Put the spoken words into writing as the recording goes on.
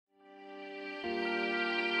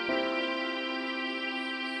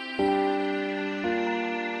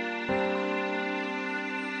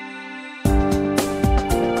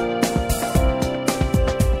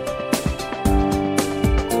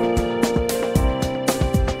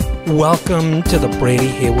Welcome to the Brady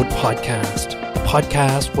Haywood Podcast, a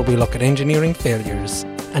podcast where we look at engineering failures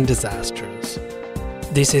and disasters.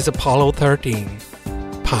 This is Apollo 13,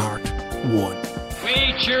 Part 1.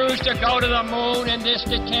 We choose to go to the moon in this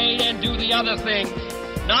decade and do the other things,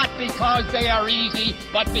 not because they are easy,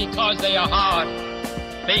 but because they are hard.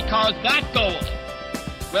 Because that goal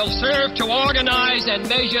will serve to organize and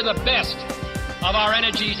measure the best of our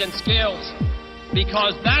energies and skills.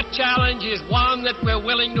 Because that challenge is one that we're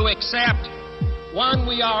willing to accept, one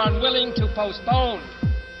we are unwilling to postpone,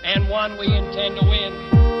 and one we intend to win.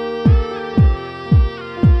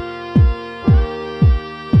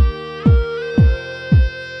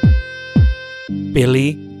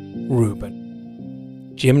 Billy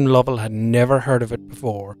Rubin. Jim Lovell had never heard of it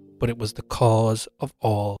before, but it was the cause of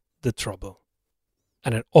all the trouble.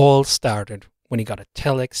 And it all started when he got a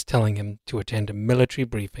telex telling him to attend a military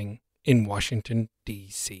briefing in Washington,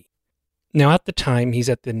 D.C. Now, at the time, he's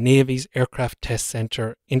at the Navy's Aircraft Test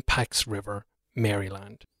Center in Pax River,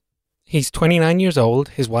 Maryland. He's 29 years old,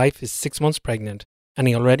 his wife is 6 months pregnant, and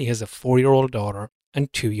he already has a 4-year-old daughter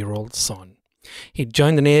and 2-year-old son. He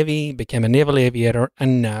joined the Navy, became a naval aviator,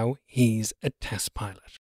 and now he's a test pilot.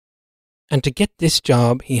 And to get this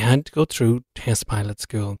job, he had to go through test pilot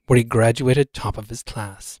school, where he graduated top of his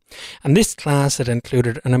class. And this class had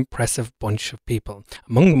included an impressive bunch of people.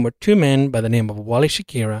 Among them were two men by the name of Wally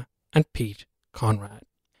Shakira and Pete Conrad.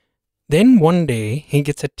 Then one day, he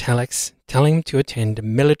gets a telex telling him to attend a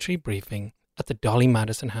military briefing at the Dolly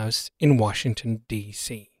Madison House in Washington,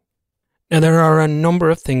 D.C. Now, there are a number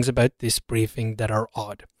of things about this briefing that are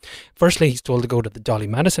odd. Firstly, he's told to go to the Dolly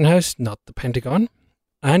Madison House, not the Pentagon.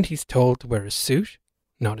 And he's told to wear a suit,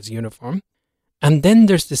 not his uniform. And then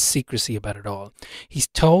there's the secrecy about it all. He's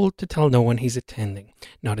told to tell no one he's attending,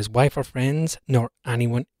 not his wife or friends, nor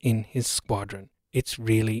anyone in his squadron. It's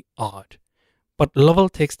really odd. But Lovell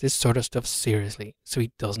takes this sort of stuff seriously, so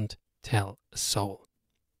he doesn't tell a soul.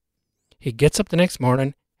 He gets up the next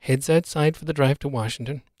morning, heads outside for the drive to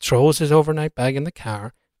Washington, throws his overnight bag in the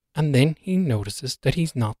car, and then he notices that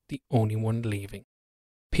he's not the only one leaving.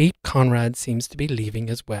 Pete Conrad seems to be leaving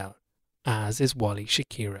as well, as is Wally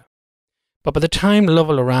Shakira. But by the time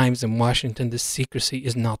Lovell arrives in Washington, the secrecy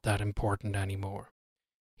is not that important anymore.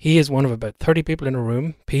 He is one of about 30 people in a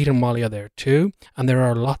room. Pete and Wally are there too, and there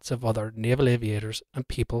are lots of other naval aviators and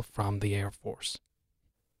people from the Air Force.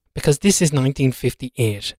 Because this is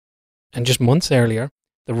 1958, and just months earlier,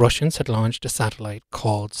 the Russians had launched a satellite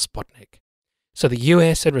called Sputnik. So the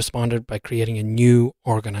US had responded by creating a new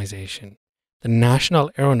organization, the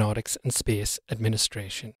National Aeronautics and Space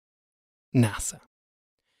Administration, NASA.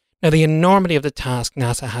 Now, the enormity of the task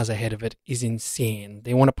NASA has ahead of it is insane.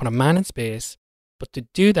 They want to put a man in space, but to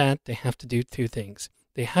do that, they have to do two things.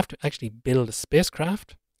 They have to actually build a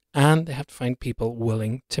spacecraft, and they have to find people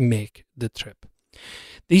willing to make the trip.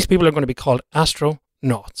 These people are going to be called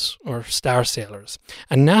astronauts, or star sailors,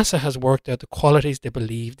 and NASA has worked out the qualities they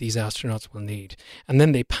believe these astronauts will need, and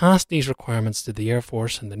then they pass these requirements to the Air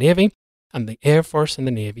Force and the Navy, and the Air Force and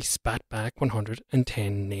the Navy spat back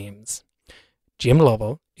 110 names. Jim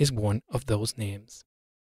Lovell is one of those names.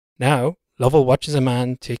 Now, Lovell watches a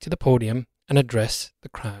man take to the podium and address the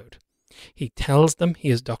crowd. He tells them he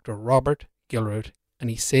is Dr. Robert Gilroot, and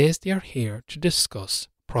he says they are here to discuss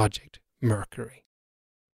Project Mercury.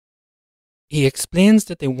 He explains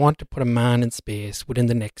that they want to put a man in space within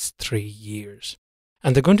the next 3 years.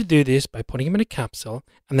 And they're going to do this by putting him in a capsule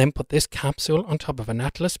and then put this capsule on top of an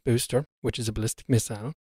Atlas booster, which is a ballistic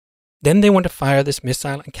missile. Then they want to fire this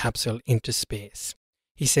missile and capsule into space.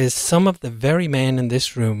 He says some of the very men in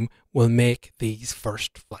this room will make these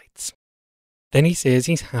first flights. Then he says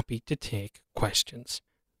he's happy to take questions.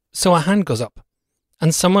 So a hand goes up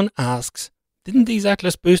and someone asks, didn't these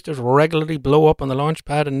Atlas boosters regularly blow up on the launch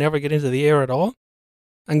pad and never get into the air at all?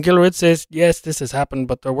 And Gilroot says, yes, this has happened,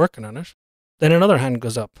 but they're working on it. Then another hand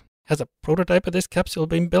goes up. Has a prototype of this capsule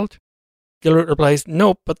been built? Gilroot replies,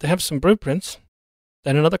 no, but they have some blueprints.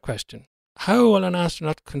 Then another question. How will an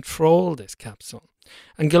astronaut control this capsule?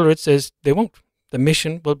 And Gilroot says, they won't. The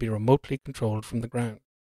mission will be remotely controlled from the ground.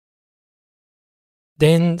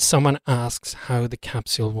 Then someone asks how the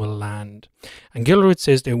capsule will land. And Gilroot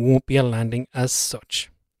says there won't be a landing as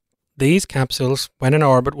such. These capsules, when in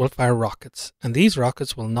orbit, will fire rockets. And these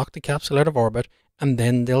rockets will knock the capsule out of orbit, and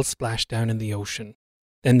then they'll splash down in the ocean.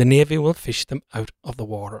 Then the Navy will fish them out of the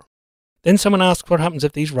water. Then someone asks what happens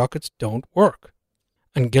if these rockets don't work.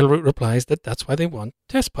 And Gilroot replies that that's why they want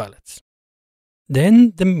test pilots.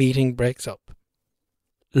 Then the meeting breaks up.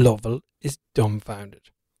 Lovell is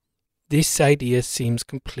dumbfounded. This idea seems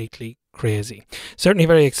completely crazy. Certainly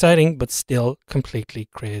very exciting, but still completely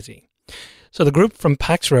crazy. So the group from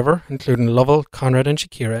Pax River, including Lovell, Conrad and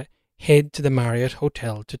Shakira, head to the Marriott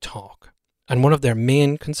Hotel to talk. And one of their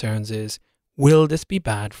main concerns is, will this be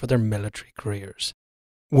bad for their military careers?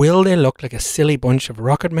 Will they look like a silly bunch of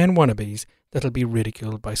rocket men wannabes that'll be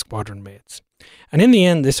ridiculed by squadron mates? And in the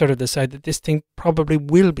end, they sort of decide that this thing probably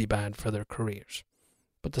will be bad for their careers.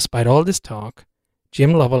 But despite all this talk,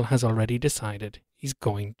 Jim Lovell has already decided he's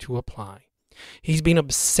going to apply. He's been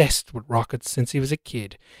obsessed with rockets since he was a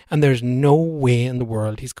kid, and there's no way in the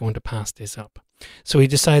world he's going to pass this up. So he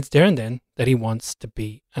decides there and then that he wants to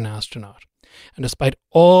be an astronaut. And despite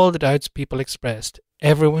all the doubts people expressed,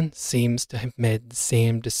 everyone seems to have made the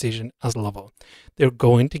same decision as Lovell. They're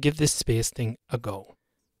going to give this space thing a go.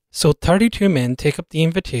 So 32 men take up the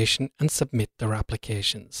invitation and submit their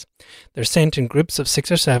applications. They're sent in groups of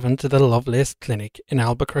 6 or 7 to the Lovelace Clinic in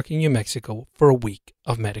Albuquerque, New Mexico for a week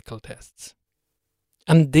of medical tests.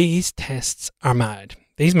 And these tests are mad.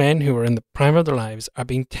 These men who are in the prime of their lives are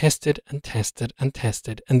being tested and tested and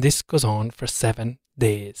tested, and this goes on for 7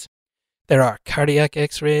 days. There are cardiac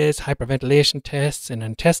x-rays, hyperventilation tests, and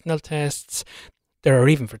intestinal tests. There are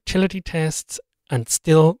even fertility tests, and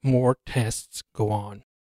still more tests go on.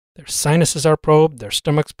 Their sinuses are probed, their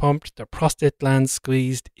stomachs pumped, their prostate glands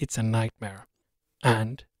squeezed. It's a nightmare.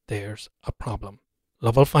 And there's a problem.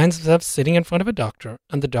 Lovell finds himself sitting in front of a doctor,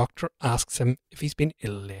 and the doctor asks him if he's been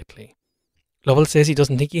ill lately. Lovell says he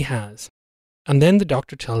doesn't think he has. And then the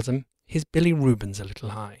doctor tells him his bilirubin's a little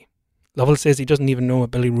high. Lovell says he doesn't even know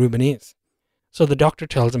what bilirubin is. So the doctor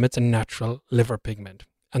tells him it's a natural liver pigment,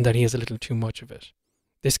 and that he has a little too much of it.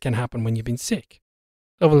 This can happen when you've been sick.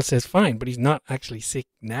 Lovell says fine, but he's not actually sick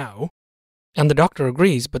now. And the doctor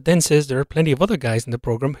agrees, but then says there are plenty of other guys in the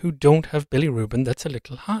program who don't have bilirubin that's a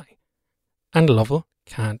little high. And Lovell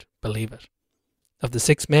can't believe it. Of the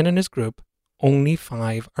 6 men in his group, only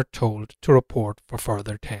 5 are told to report for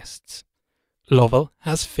further tests. Lovell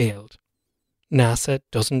has failed. NASA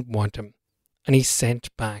doesn't want him, and he's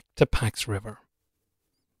sent back to Pax River.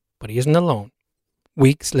 But he isn't alone.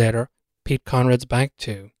 Weeks later, Pete Conrad's back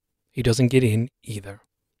too. He doesn't get in either.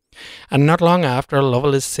 And not long after,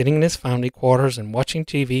 Lovell is sitting in his family quarters and watching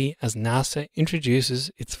TV as NASA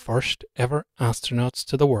introduces its first ever astronauts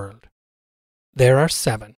to the world. There are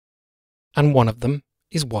 7, and one of them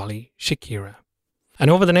is Wally Shakira. And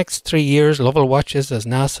over the next 3 years, Lovell watches as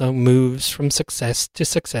NASA moves from success to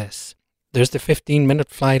success. There's the 15-minute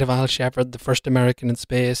flight of Al Shepard, the first American in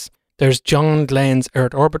space. There's John Glenn's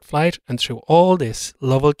Earth orbit flight, and through all this,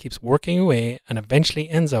 Lovell keeps working away and eventually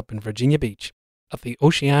ends up in Virginia Beach at the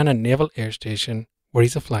Oceana Naval Air Station, where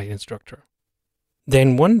he's a flight instructor.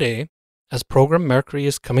 Then one day, as program Mercury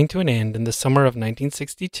is coming to an end in the summer of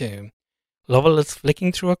 1962, Lovell is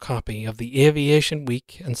flicking through a copy of the Aviation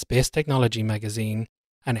Week and Space Technology magazine,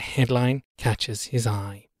 and a headline catches his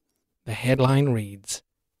eye. The headline reads,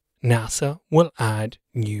 NASA will add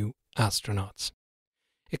new astronauts.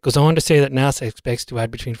 It goes on to say that NASA expects to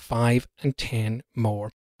add between 5 and 10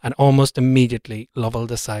 more, and almost immediately Lovell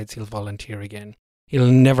decides he'll volunteer again. He'll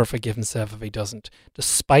never forgive himself if he doesn't,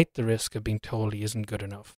 despite the risk of being told he isn't good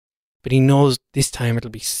enough. But he knows this time it'll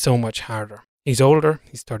be so much harder. He's older,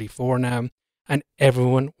 he's 34 now, and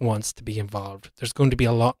everyone wants to be involved. There's going to be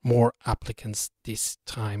a lot more applicants this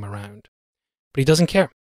time around. But he doesn't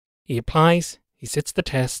care. He applies, he sits the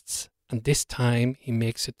tests, and this time he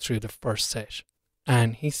makes it through the first set,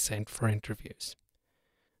 and he's sent for interviews.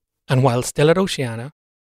 And while still at Oceana,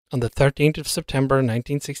 on the 13th of September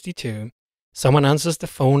 1962, someone answers the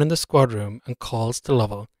phone in the squad room and calls to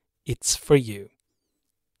Lovell, "It's for you."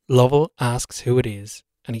 Lovell asks who it is,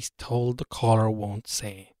 and he's told the caller won't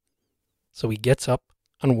say. So he gets up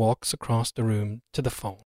and walks across the room to the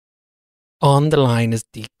phone. On the line is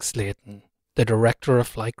Deke Slayton, the director of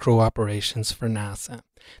flight crew operations for NASA,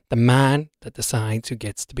 the man that decides who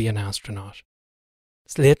gets to be an astronaut.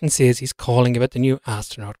 Slayton says he's calling about the new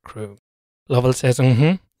astronaut crew. Lovell says,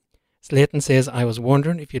 Slayton says, "I was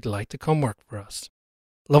wondering if you'd like to come work for us."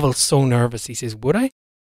 Lovell's so nervous, he says, "Would I?"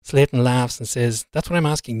 Slayton laughs and says, "That's what I'm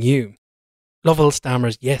asking you." Lovell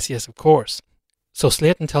stammers, yes, of course. So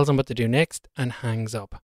Slayton tells him what to do next and hangs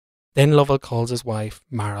up. Then Lovell calls his wife,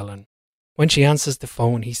 Marilyn. When she answers the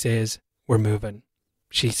phone, he says, "We're moving."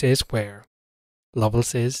 She says, "Where?" Lovell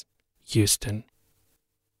says, "Houston."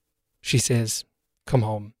 She says, "Come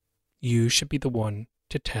home. You should be the one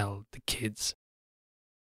to tell the kids."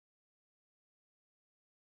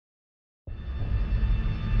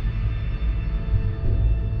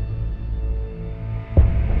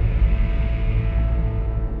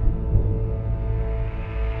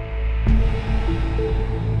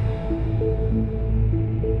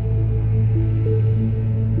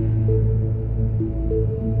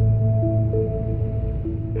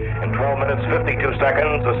 minutes 52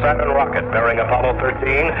 seconds, the Saturn rocket bearing Apollo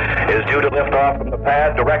 13 is due to lift off from the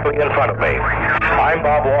pad directly in front of me. I'm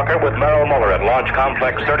Bob Walker with Merrill Muller at Launch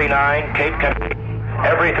Complex 39, Cape Kennedy.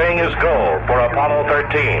 Everything is go for Apollo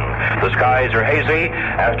 13. The skies are hazy.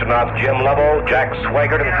 Astronauts Jim Lovell, Jack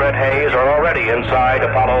Swigert, and Fred Hayes are already inside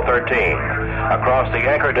Apollo 13. Across the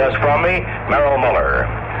anchor desk from me, Merrill Muller.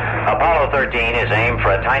 Apollo 13 is aimed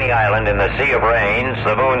for a tiny island in the Sea of Rains,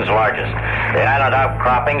 the moon's largest. The island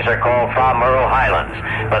outcroppings are called Fra Mauro Highlands,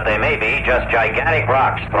 but they may be just gigantic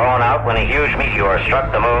rocks thrown out when a huge meteor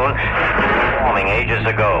struck the moon forming ages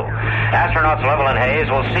ago. Astronauts Lovell and Hayes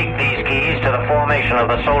will seek these keys to the formation of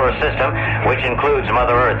the solar system, which includes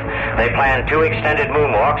Mother Earth. They plan 2 extended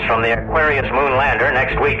moonwalks from the Aquarius moon lander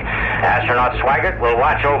next week. Astronaut Swigert will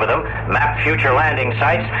watch over them, map future landing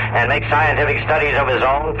sites, and make scientific studies of his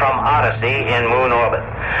own from Odyssey in moon orbit.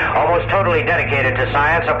 Almost totally dedicated to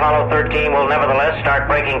science, Apollo 13 will nevertheless start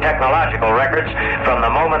breaking technological records from the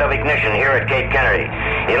moment of ignition here at Cape Kennedy.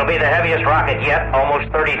 It'll be the heaviest rocket yet,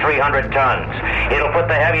 almost 3,300 tons. It'll put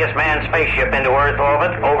the heaviest manned spaceship into Earth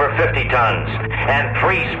orbit, over 50 tons. And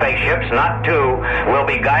 3 spaceships, not 2, will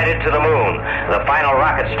be guided to the moon. The final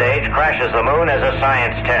rocket stage crashes the moon as a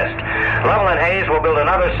science test. Lovell and Hayes will build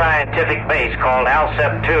another scientific base called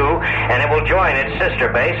ALCEP 2, and it will join its sister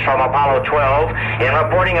base from Apollo 12 in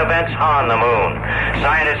reporting events on the moon.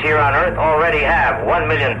 Scientists here on Earth already have 1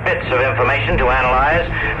 million bits of information to analyze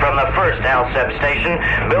from the first ALCEP station,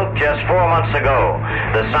 built just 4 months ago.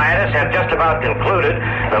 The scientists have just about concluded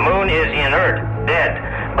the moon is inert, dead.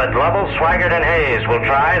 But Lovell, Swigert, and Hayes will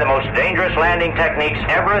try the most dangerous landing techniques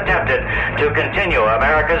ever attempted to continue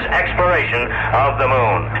America's exploration of the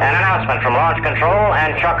moon. An announcement from Launch Control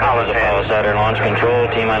and Chuck Hollis. Apollo Saturn Launch Control,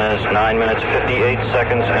 T-minus 9 minutes 58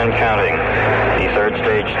 seconds and counting. The third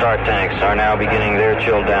stage start tanks are now beginning their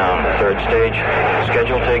chill down. The third stage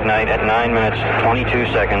scheduled to ignite at 9 minutes 22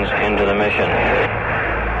 seconds into the mission.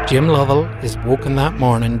 Jim Lovell is woken that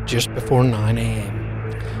morning just before 9 a.m.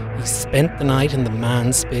 He spent the night in the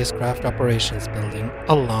Manned Spacecraft Operations Building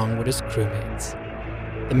along with his crewmates.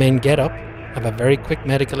 The men get up, have a very quick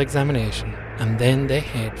medical examination, and then they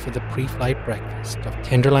head for the pre-flight breakfast of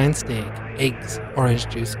tenderloin steak, eggs, orange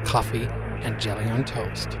juice, coffee, and jelly on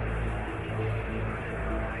toast.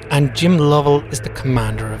 And Jim Lovell is the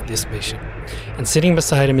commander of this mission, and sitting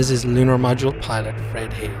beside him is his lunar module pilot,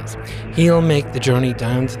 Fred Hayes. He'll make the journey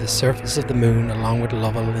down to the surface of the moon along with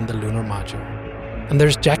Lovell in the lunar module. And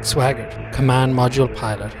there's Jack Swigert, command module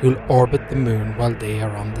pilot, who'll orbit the moon while they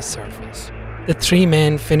are on the surface. The 3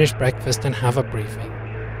 men finish breakfast and have a briefing.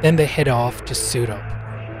 Then they head off to suit up.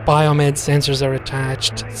 Biomed sensors are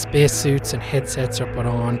attached, spacesuits and headsets are put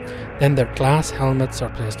on, then their glass helmets are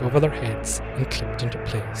placed over their heads and clipped into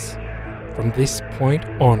place. From this point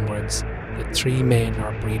onwards, the 3 men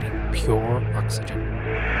are breathing pure oxygen.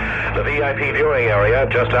 The VIP viewing area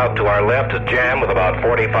just out to our left is jammed with about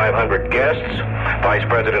 4,500 guests. Vice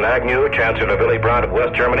President Agnew, Chancellor Willy Brandt of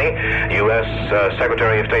West Germany, U.S.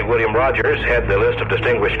 Secretary of State William Rogers head the list of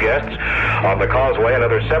distinguished guests. On the causeway,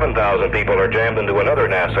 another 7,000 people are jammed into another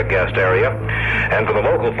NASA guest area. And for the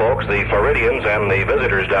local folks, the Floridians and the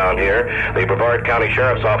visitors down here, the Brevard County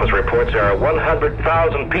Sheriff's Office reports there are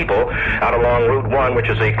 100,000 people out along Route 1, which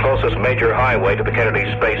is the closest major highway to the Kennedy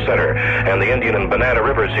Space Center. And the Indian and Banana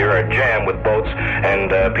Rivers here are jammed with boats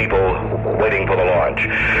and people waiting for the launch.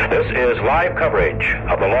 This is live coverage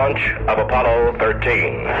of the launch of Apollo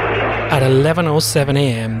 13. At 11:07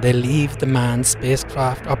 a.m. they leave the Manned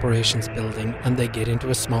Spacecraft Operations Building and they get into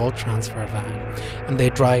a small transfer van and they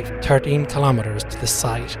drive 13 kilometers to the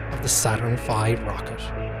site of the Saturn V rocket.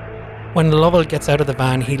 When Lovell gets out of the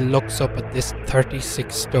van, he looks up at this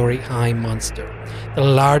 36-story high monster, the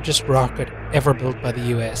largest rocket ever built by the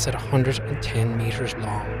US at 110 meters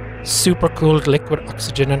long. Supercooled liquid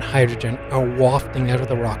oxygen and hydrogen are wafting out of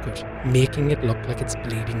the rocket, making it look like it's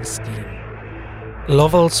bleeding steam.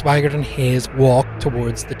 Lovell, Swigert and Hayes walk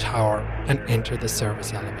towards the tower and enter the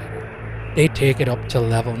service elevator. They take it up to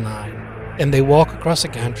level 9. Then they walk across a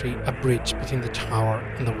gantry, a bridge between the tower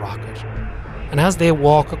and the rocket. And as they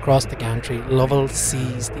walk across the gantry, Lovell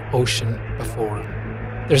sees the ocean before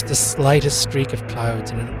him. There's the slightest streak of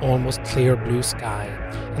clouds in an almost clear blue sky,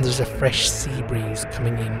 and there's a fresh sea breeze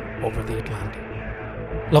coming in over the Atlantic.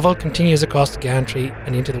 Lovell continues across the gantry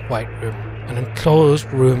and into the White Room, an enclosed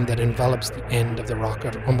room that envelops the end of the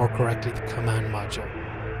rocket, or more correctly the command module,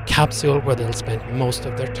 capsule where they'll spend most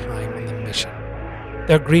of their time on the mission.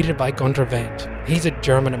 They're greeted by Gunter Wendt. He's a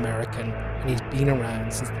German-American, and he's been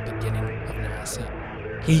around since the beginning of NASA.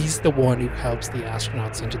 He's the one who helps the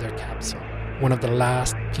astronauts into their capsule, one of the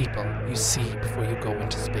last people you see before you go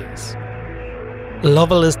into space.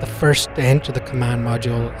 Lovell is the first to enter the command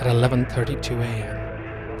module at 11:32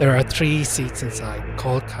 a.m. There are 3 seats inside,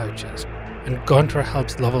 called couches, and Gunter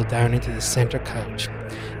helps Lovell down into the centre couch.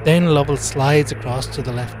 Then Lovell slides across to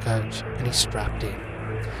the left couch and he's strapped in.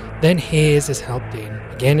 Then Hayes is helped in,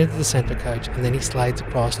 again into the centre couch, and then he slides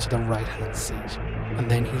across to the right-hand seat,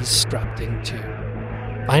 and then he's strapped in too.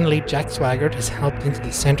 Finally, Jack Swigert is helped into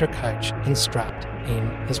the centre couch and strapped in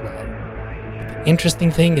as well. But the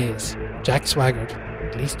interesting thing is, Jack Swigert,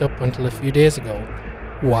 at least up until a few days ago,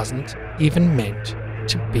 wasn't even meant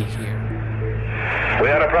to be here. We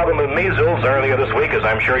had a problem with measles earlier this week, as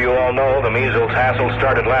I'm sure you all know. The measles hassle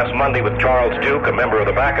started last Monday with Charles Duke, a member of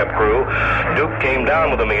the backup crew. Duke came down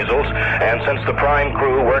with the measles, and since the prime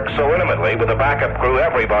crew worked so intimately with the backup crew,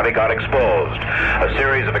 everybody got exposed. A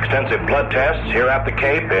series of extensive blood tests here at the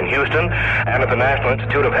Cape, in Houston, and at the National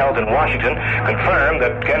Institute of Health in Washington confirmed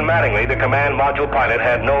that Ken Mattingly, the command module pilot,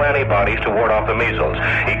 had no antibodies to ward off the measles.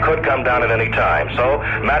 He could come down at any time. So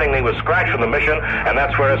Mattingly was scratched from the mission, and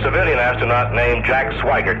that's where a civilian astronaut named Jack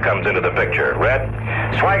Swigert comes into the picture. Red?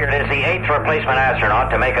 Swigert is the 8th replacement astronaut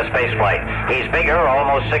to make a spaceflight. He's bigger,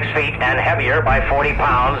 almost 6 feet, and heavier by 40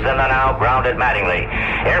 pounds than the now grounded Mattingly.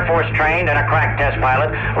 Air Force trained and a crack test pilot,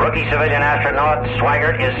 rookie civilian astronaut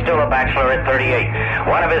Swigert is still a bachelor at 38.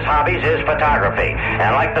 One of his hobbies is photography,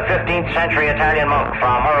 and like the 15th century Italian monk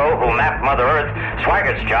Fra Mauro who mapped Mother Earth,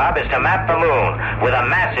 Swigert's job is to map the moon with a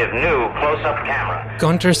massive new close-up camera.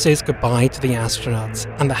 Gunter says goodbye to the astronauts,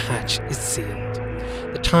 and the hatch is sealed.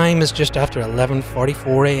 The time is just after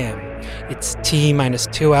 11:44 a.m. It's T-minus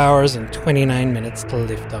 2 hours and 29 minutes till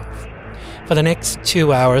liftoff. For the next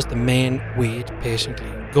 2 hours, the men wait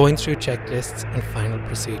patiently, going through checklists and final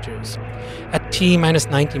procedures. At T-minus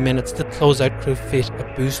 90 minutes, the closeout crew fit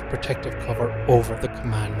a boost protective cover over the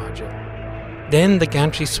command module. Then the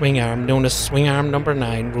gantry swing arm, known as swing arm number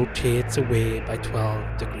 9, rotates away by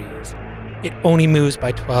 12 degrees. It only moves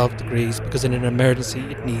by 12 degrees because in an emergency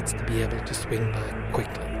it needs to be able to swing back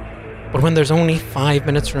quickly. But when there's only 5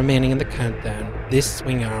 minutes remaining in the countdown, this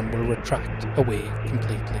swing arm will retract away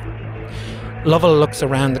completely. Lovell looks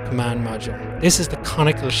around the command module. This is the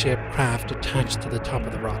conical-shaped craft attached to the top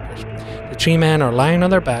of the rocket. The 3 men are lying on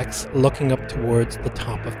their backs, looking up towards the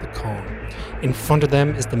top of the cone. In front of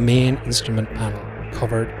them is the main instrument panel,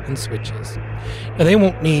 covered in switches. Now they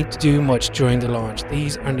won't need to do much during the launch.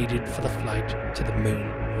 These are needed for the flight to the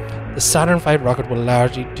moon. The Saturn V rocket will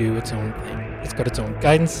largely do its own thing. It's got its own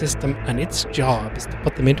guidance system, and its job is to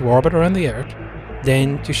put them into orbit around the Earth,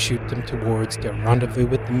 then to shoot them towards their rendezvous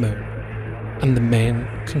with the moon. And the men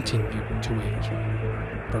continue to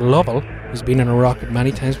wait. For Lovell, who's been in a rocket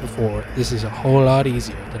many times before, this is a whole lot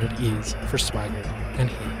easier than it is for Swigert and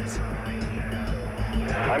Hayes.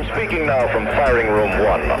 I'm speaking now from Firing Room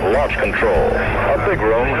 1, Launch Control. A big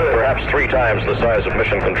room, perhaps 3 times the size of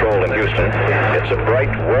Mission Control in Houston. It's a bright,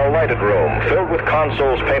 well-lighted room, filled with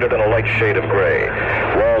consoles painted in a light shade of gray.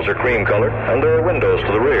 Walls are cream-colored, and there are windows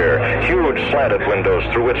to the rear, huge slanted windows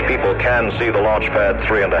through which people can see the launch pad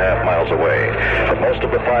 3.5 miles away. But most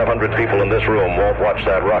of the 500 people in this room won't watch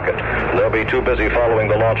that rocket. They'll be too busy following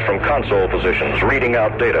the launch from console positions, reading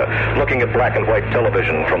out data, looking at black and white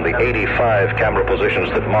television from the 85 camera positions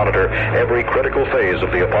that monitor every critical phase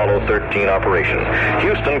of the Apollo 13 operation.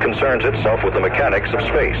 Houston concerns itself with the mechanics of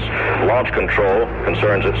space. Launch Control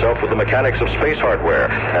concerns itself with the mechanics of space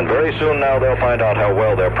hardware, and very soon now they'll find out how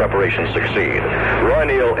well their preparations succeed. Roy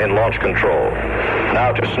Neal in Launch Control.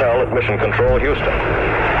 Now to Snell at Mission Control, Houston.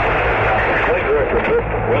 Flight Director Biff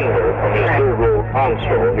Wendler from his dual-role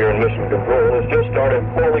console here in Mission Control has just started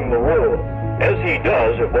calling the roll. As he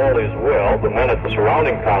does, if all is well, the men at the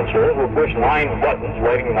surrounding console will push 9 buttons,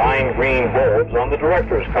 lighting 9 green bulbs on the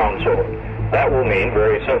director's console. That will mean,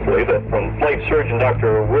 very simply, that from Flight Surgeon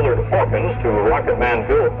Dr. Willard Hawkins to Rocket Man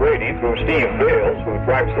Bill Brady through Steve Bales, who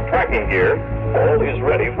tracks the tracking gear, all is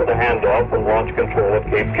ready for the handoff from Launch Control at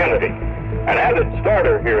Cape Kennedy. An added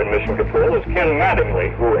starter here in Mission Control is Ken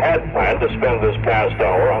Mattingly, who had planned to spend this past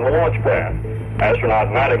hour on the launch pad. Astronaut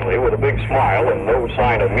Mattingly, with a big smile and no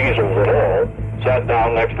sign of measles at all, sat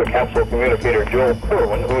down next to capsule communicator Joe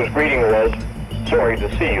Kerwin, whose greeting was, "Sorry to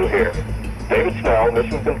see you here." David Snell,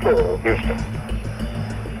 Mission Control, Houston.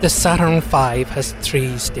 The Saturn V has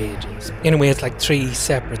 3 stages. In a way, it's like 3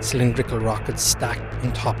 separate cylindrical rockets stacked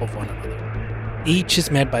on top of one another. Each is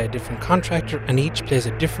made by a different contractor, and each plays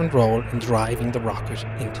a different role in driving the rocket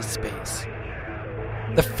into space.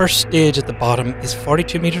 The first stage at the bottom is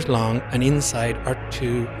 42 meters long, and inside are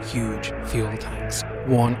 2 huge fuel tanks,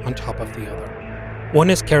 one on top of the other. One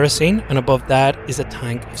is kerosene, and above that is a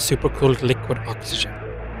tank of supercooled liquid oxygen.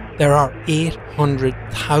 There are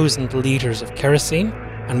 800,000 litres of kerosene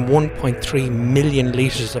and 1.3 million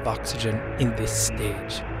litres of oxygen in this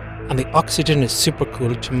stage. And the oxygen is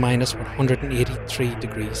supercooled to minus 183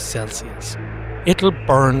 degrees Celsius. It'll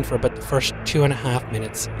burn for about the first 2.5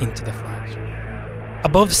 minutes into the flight.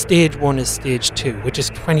 Above stage 1 is stage 2, which is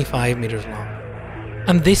 25 metres long.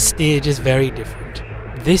 And this stage is very different.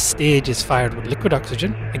 This stage is fired with liquid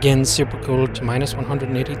oxygen, again supercooled to minus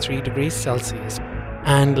 183 degrees Celsius,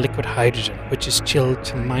 and liquid hydrogen, which is chilled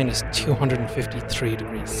to minus 253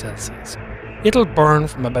 degrees Celsius. It'll burn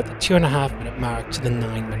from about the 2.5 minute mark to the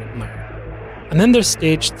 9 minute mark. And then there's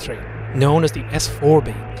stage 3, known as the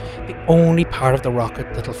S4B, the only part of the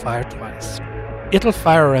rocket that'll fire twice. It'll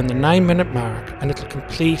fire around the 9 minute mark, and it'll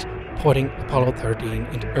complete putting Apollo 13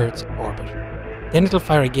 into Earth's orbit. Then it'll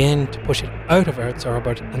fire again to push it out of Earth's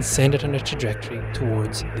orbit and send it on a trajectory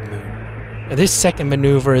towards the Moon. Now, this second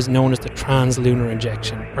manoeuvre is known as the Translunar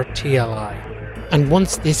Injection, or TLI. And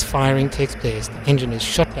once this firing takes place, the engine is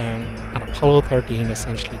shut down and Apollo 13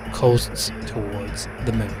 essentially coasts towards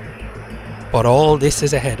the Moon. But all this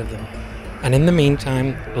is ahead of them. And in the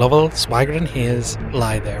meantime, Lovell, Swigert and Hayes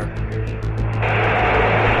lie there.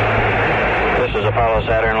 This is Apollo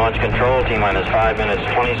Saturn Launch Control, T-minus 5 minutes,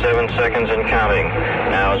 27 seconds and counting.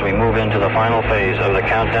 Now as we move into the final phase of the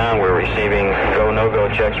countdown, we're receiving go, no-go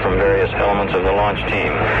checks from various elements of the launch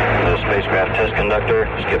team. The spacecraft test conductor,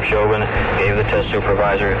 Skip Chauvin, gave the test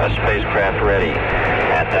supervisor a spacecraft ready.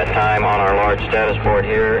 At that time, on our large status board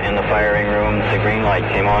here in the firing room, the green light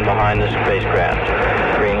came on behind the spacecraft.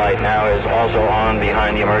 Green light now is also on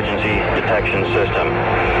behind the emergency detection system.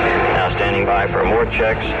 Now standing by for more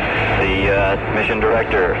checks, the mission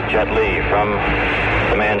director, Jet Li, from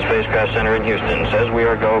the Manned Spacecraft Center in Houston, says we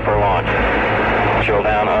are go for launch.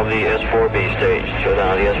 Showdown of the S4B stage.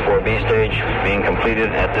 Showdown of the S4B stage being completed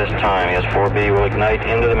at this time. S4B will ignite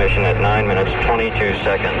into the mission at 9 minutes 22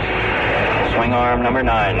 seconds. Swing arm number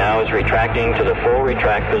 9 now is retracting to the full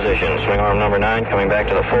retract position. Swing arm number 9 coming back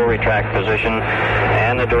to the full retract position.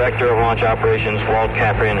 And the Director of Launch Operations, Walt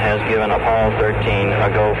Kaprian, has given Apollo 13 a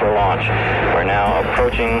go for launch. We're now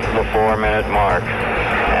approaching the 4-minute mark.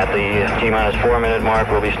 At the T-minus 4-minute mark,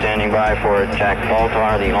 we'll be standing by for Jack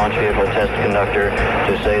Baltar, the launch vehicle test conductor,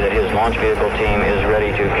 to say that his launch vehicle team is ready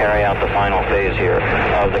to carry out the final phase here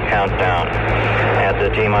of the countdown. At the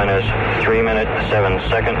T-minus 3-minute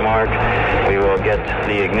 7-second mark, we will get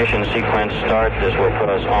the ignition sequence start. This will put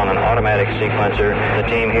us on an automatic sequencer. The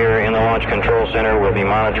team here in the Launch Control Center will be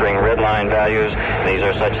monitoring red line values. These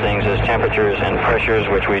are such things as temperatures and pressures,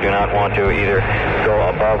 which we do not want to either go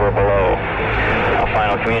above or below.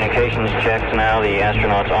 Final communications checks now. The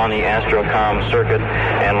astronauts on the Astrocom circuit,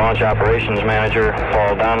 and Launch Operations Manager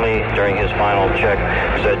Paul Donnelly, during his final check,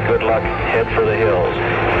 said, "Good luck, head for the hills."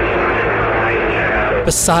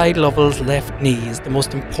 Beside Lovell's left knee is the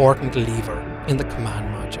most important lever in the command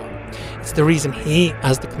module. It's the reason he,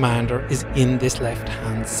 as the commander, is in this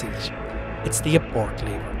left-hand seat. It's the abort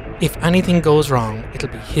lever. If anything goes wrong, it'll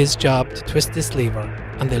be his job to twist this lever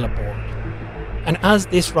and they'll abort. And as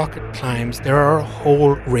this rocket climbs, there are a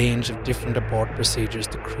whole range of different abort procedures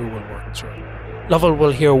the crew will work through. Lovell will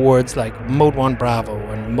hear words like Mode 1 Bravo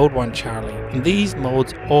and Mode 1 Charlie, and these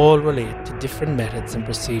modes all relate to different methods and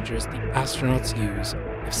procedures the astronauts use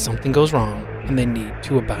if something goes wrong and they need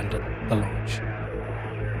to abandon the launch.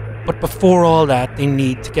 But before all that, they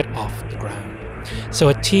need to get off the ground. So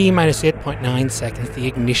at T-minus 8.9 seconds, the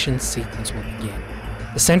ignition sequence will begin.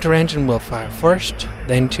 The center engine will fire first,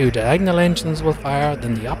 then 2 diagonal engines will fire,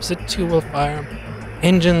 then the opposite 2 will fire.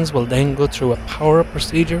 Engines will then go through a power-up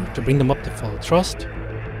procedure to bring them up to full thrust.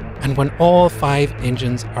 And when all 5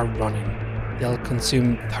 engines are running, they'll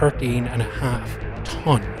consume 13.5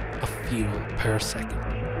 tons of fuel per second.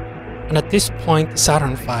 And at this point, the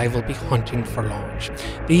Saturn V will be hunting for launch.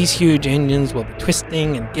 These huge engines will be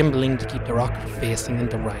twisting and gimbaling to keep the rocket facing in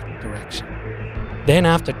the right direction. Then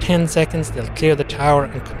after 10 seconds, they'll clear the tower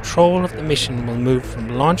and control of the mission will move from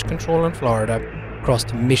launch control in Florida across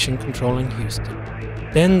to mission control in Houston.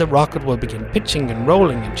 Then the rocket will begin pitching and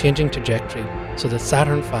rolling and changing trajectory so that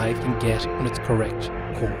Saturn V can get on its correct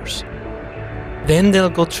course. Then they'll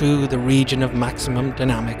go through the region of maximum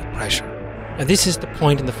dynamic pressure. Now this is the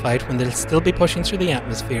point in the flight when they'll still be pushing through the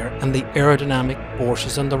atmosphere and the aerodynamic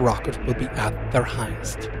forces on the rocket will be at their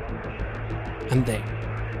highest. And then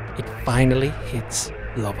it finally hits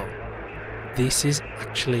Lovell. This is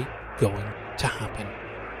actually going to happen.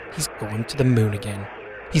 He's going to the moon again.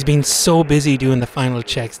 He's been so busy doing the final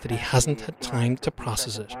checks that he hasn't had time to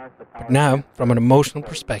process it. But now, from an emotional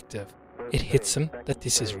perspective, it hits him that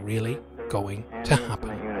this is really going to happen.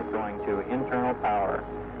 Unit going to internal power.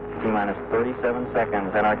 T-minus 37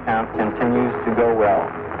 seconds, and our count continues to go well.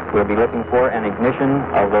 We'll be looking for an ignition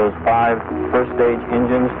of those 5 first-stage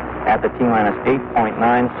engines at the T-minus 8.9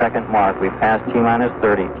 second mark. We've passed T-minus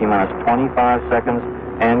 30, T-minus 25 seconds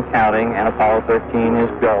and counting, and Apollo 13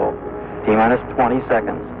 is go. T-minus 20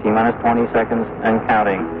 seconds, T-minus 20 seconds and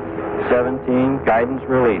counting. 17, guidance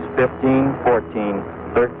release, 15, 14,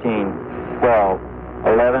 13, 12,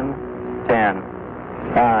 11, 10,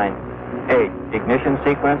 9, 8. Ignition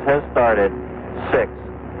sequence has started. 6,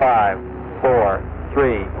 5, 4,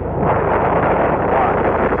 3, 1,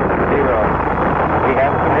 0. We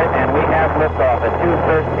have commit and we have liftoff at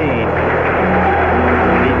 2:13.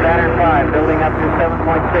 The Saturn V building up to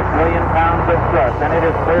 7.6 million pounds of thrust, and it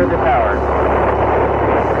has cleared the tower.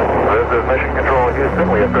 This is Mission Control Houston.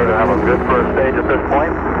 We appear to have a good first stage at this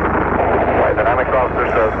point. Flight Dynamics Officer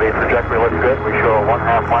says the trajectory looks good. We show a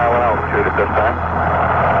 1/2 mile in altitude at this time.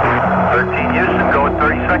 13 Houston, go at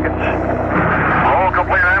 30 seconds. Roll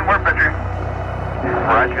complete and we're pitching.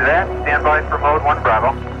 Roger that. Stand by for mode 1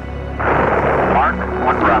 Bravo. Mark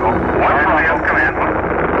 1 Bravo. 1 Bravo, command.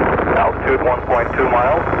 Altitude 1.2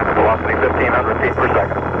 miles. Velocity 1,500 feet per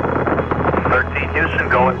second. 13 Houston,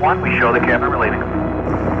 go at 1. We show the camera relieving.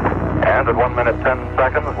 And at 1 minute 10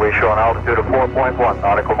 seconds, we show an altitude of 4.1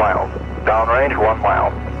 nautical miles. Downrange 1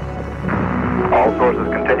 mile. All sources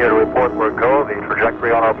continue to report we're go. The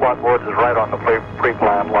trajectory on our plot boards is right on the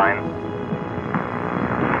pre-planned line.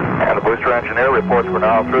 And the booster engineer reports we're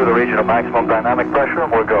now through the region of maximum dynamic pressure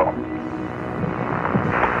and we're go.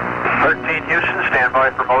 13 Houston, stand by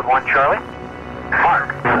for mode 1 Charlie.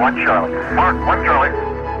 Mark 1 Charlie. Mark 1 Charlie.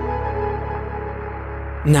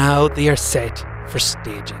 Now they are set for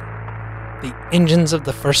staging. The engines of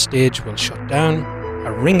the first stage will shut down,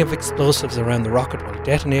 a ring of explosives around the rocket will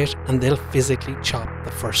detonate, and they'll physically chop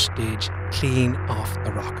the first stage clean off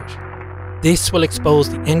the rocket. This will expose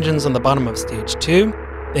the engines on the bottom of stage 2,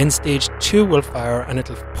 then stage 2 will fire and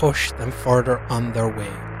it'll push them further on their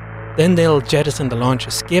way. Then they'll jettison the launch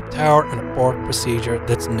escape tower and abort procedure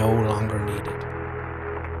that's no longer needed.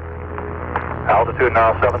 Altitude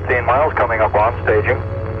now 17 miles, coming up on staging.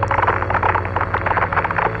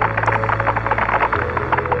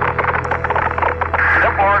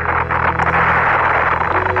 Inboard.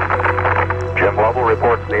 Jim Lovell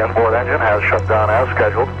reports the inboard engine has shut down as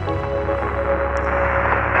scheduled.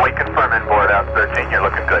 We confirm inboard out 13, you're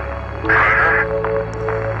looking good.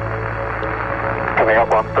 Coming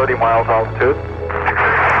up on 30 miles altitude.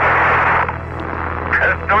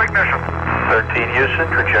 No ignition. 13 Houston,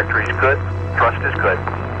 trajectory's good, thrust is good.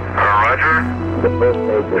 Roger. The first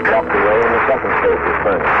stage is dropped away and the second stage is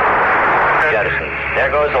burning. Jettison. There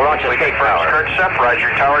goes the launch escape tower. Kurt Roger.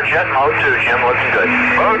 Tower jet, mode 2, Jim, looking good.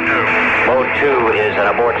 Mode 2. Mode 2 is an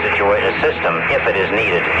abort system if it is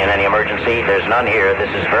needed. In any emergency, there's none here.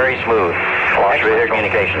 This is very smooth. Excellent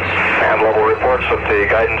communications. And Lovell reports that the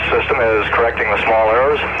guidance system is correcting the small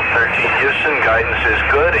errors. 13 Houston, guidance is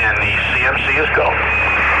good, and the CMC is go.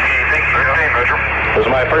 13, Roger. This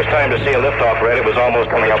is my first time to see a liftoff, Red. It was almost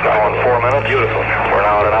Coming up now in 4 minutes. Beautiful. We're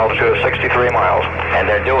now at an altitude of 63 miles. And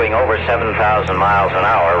they're doing over 7,000 miles an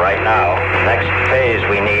hour right now. Next phase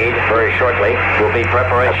we need, very shortly, will be At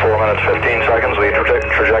preparation. 4 minutes, 15 seconds, the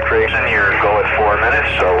trajectory. And your go at 4 minutes,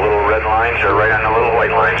 so little red lines are right on the little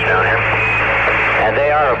white lines down here. And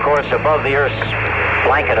they are, of course, above the Earth's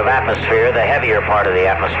blanket of atmosphere, the heavier part of the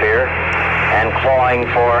atmosphere, and clawing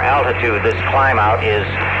for altitude. This climb out is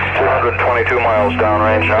 222 miles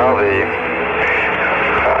downrange now. The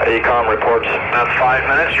ECOM reports about 5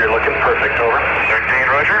 minutes. You're looking perfect, over. 13,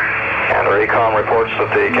 Roger. And our ECOM reports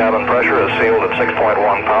that the cabin pressure is sealed at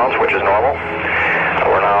 6.1 pounds, which is normal.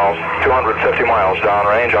 We're now 250 miles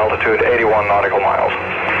downrange, altitude 81 nautical miles.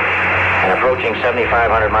 and approaching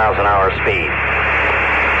 7,500 miles an hour speed.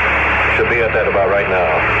 Should be at that about right now.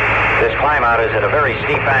 This climb out is at a very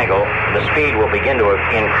steep angle. The speed will begin to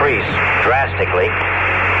increase drastically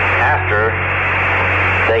after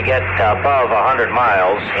they get above 100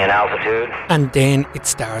 miles in altitude. And then it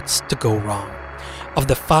starts to go wrong. Of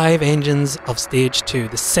the 5 engines of Stage 2,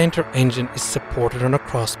 the centre engine is supported on a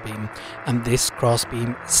crossbeam, and this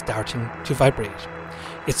crossbeam is starting to vibrate.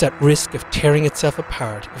 It's at risk of tearing itself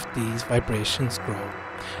apart if these vibrations grow.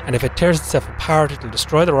 And if it tears itself apart, it'll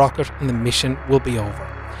destroy the rocket and the mission will be over.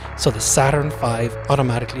 So the Saturn V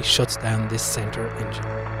automatically shuts down this centre engine.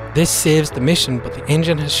 This saves the mission, but the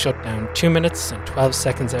engine has shut down 2 minutes and 12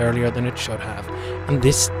 seconds earlier than it should have, and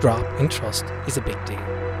this drop in thrust is a big deal.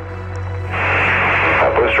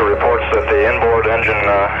 Booster reports that the inboard engine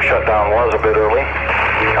shutdown was a bit early.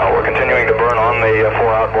 We're continuing to burn on the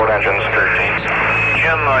 4 outboard engines. 13.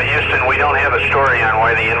 Jim, Houston, we don't have a story on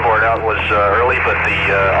why the inboard out was early, but the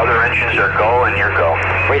other engines are go and you're go.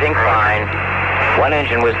 Breathing fine. One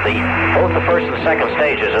engine was both the first and second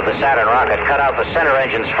stages of the Saturn rocket cut out the center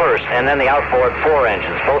engines first, and then the outboard 4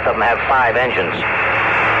 engines. Both of them have 5 engines.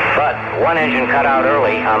 But one engine cut out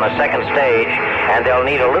early on the second stage, and they'll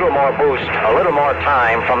need a little more boost, a little more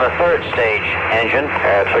time from the third stage engine.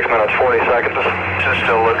 At 6 minutes, 40 seconds. This is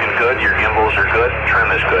still looking good. Your gimbals are good.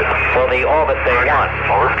 Trim is good. For the orbit they want.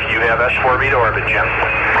 Over. You have S4B to orbit, Jim.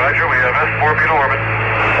 Roger, we have S4B to orbit.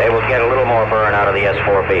 They will get a little more burn out of the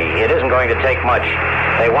S4B. It isn't going to take much.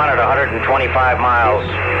 They wanted 125 miles.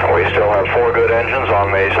 We still have 4 good engines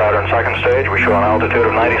on the Saturn second stage. We show an altitude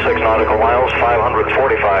of 96 nautical miles,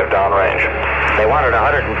 545 downrange. They wanted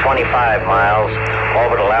 125 miles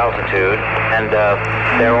orbital altitude, and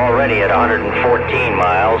they're already at 114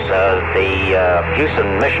 miles. The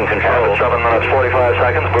Houston Mission Control. At 7 minutes, 45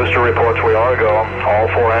 seconds. Booster reports we are go. All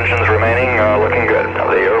 4 engines remaining looking good.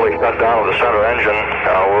 The early shutdown of the center engine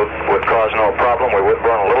would cause no problem. We would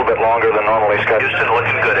burn a little bit longer than normally scheduled. Houston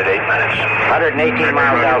looking good at 8 minutes. 118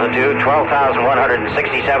 miles altitude,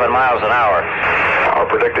 12,167 miles an hour. Our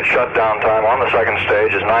predicted shutdown time on the second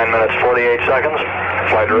stage is 9 minutes, 48 seconds.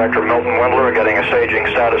 Flight Director Milton Wendler getting a staging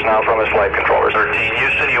status now from his flight controllers. 13,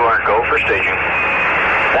 Houston, you are go for staging.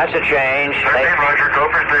 That's a change. 13, Roger, go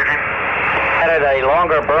for staging. Added a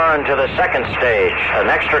longer burn to the second stage, an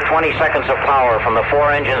extra 20 seconds of power from the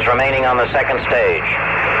 4 engines remaining on the second stage.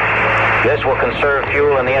 This will conserve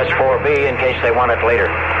fuel in the S4B in case they want it later.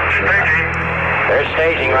 Staging. They're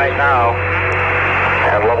staging right now.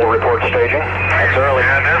 And level report staging. That's early.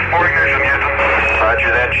 And S4 ignition, Houston.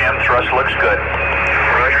 Roger that, Jim. Thrust looks good.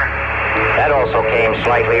 Roger. That also came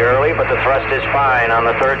slightly early, but the thrust is fine on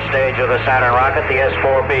the third stage of the Saturn rocket, the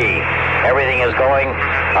S4B. Everything is going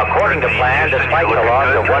according to plan, despite the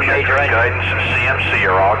loss of one major engine. Guidance and CMC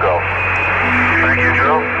are all go. Thank you,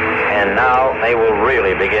 Joe. And now they will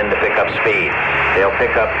really begin to pick up speed. They'll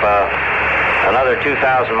pick up another 2,000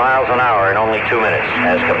 miles an hour in only 2 minutes,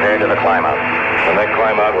 as compared to the climb-out. And that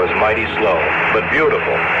climb-out was mighty slow, but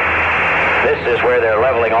beautiful. This is where they're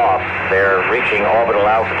leveling off. They're reaching orbital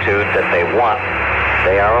altitude that they want.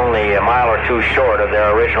 They are only a mile or 2 short of their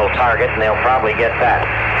original target, and they'll probably get that.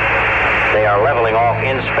 They are leveling off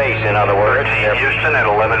in space, in other words. Houston at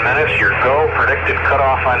 11 minutes. Your go. Predicted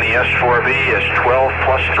cutoff on the S4B is 12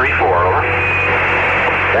 plus 3-4. Over.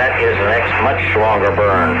 That is the next much longer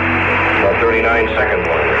burn. About 39 seconds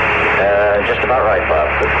longer. Just about right, Bob.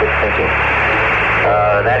 Good thinking.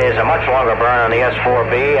 That is a much longer burn on the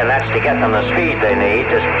S4B, and that's to get them the speed they need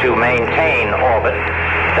to maintain orbit.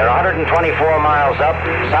 They're 124 miles up,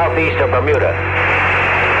 southeast of Bermuda.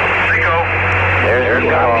 Seco. There's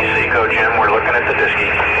Copy, Seco, Jim. We're looking at the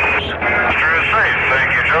Disky. Sure is safe.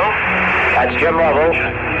 Thank you, Joe. That's Jim Lovell,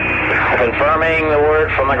 confirming the word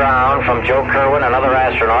from the ground from Joe Kerwin, another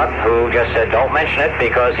astronaut, who just said don't mention it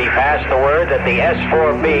because he passed the word that the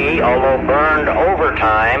S4B, although burned over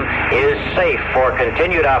time, is safe for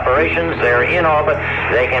continued operations. They're in orbit.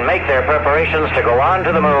 They can make their preparations to go on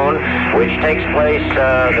to the moon, which takes place,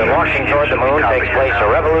 the launching toward the moon takes place a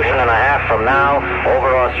revolution and a half from now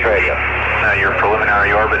over Australia. Now your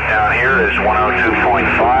preliminary orbit down here is 102.5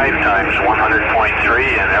 times 100.3,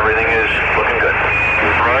 and everything is looking good.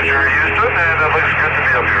 Roger, Houston, and it looks good to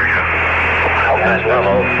be up here again. That's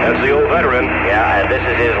Lovell. That's the old veteran. Yeah, and this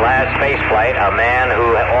is his last space flight, a man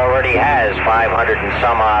who already has 500 and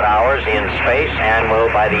some odd hours in space and will,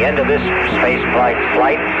 by the end of this space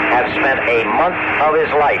flight, have spent a month of his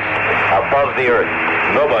life above the Earth.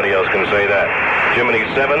 Nobody else can say that. Gemini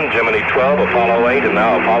 7, Gemini 12, Apollo 8, and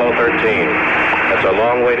now Apollo 13. That's a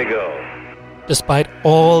long way to go. Despite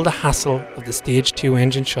all the hassle of the Stage 2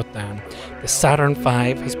 engine shutdown, the Saturn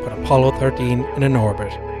V has put Apollo 13 in an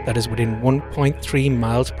orbit that is within 1.3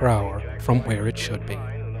 miles per hour from where it should be.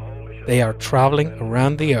 They are travelling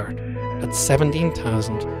around the Earth at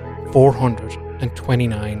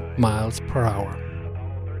 17,429 miles per hour.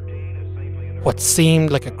 What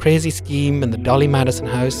seemed like a crazy scheme in the Dolly Madison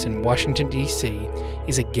House in Washington, D.C.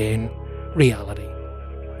 is again reality.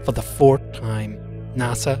 For the 4th time,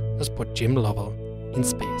 NASA has put Jim Lovell in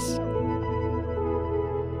space.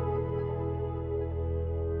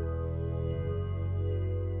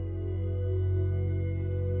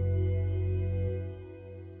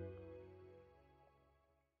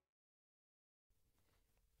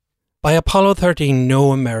 By Apollo 13,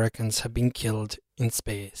 no Americans have been killed in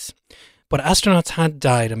space. But astronauts had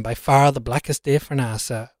died, and by far the blackest day for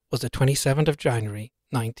NASA was the 27th of January,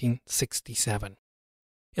 1967.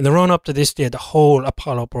 In the run-up to this day, the whole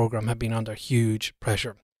Apollo program had been under huge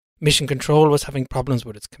pressure. Mission Control was having problems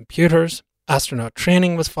with its computers, astronaut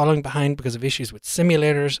training was falling behind because of issues with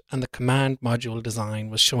simulators, and the command module design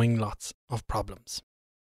was showing lots of problems.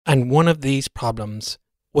 And one of these problems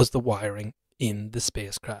was the wiring in the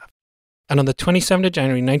spacecraft. And on the 27th of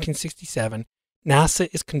January 1967, NASA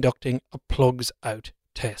is conducting a plugs out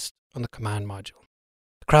test on the command module.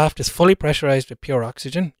 The craft is fully pressurized with pure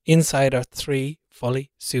oxygen. Inside are 3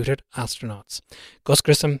 fully suited astronauts: Gus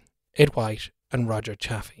Grissom, Ed White, and Roger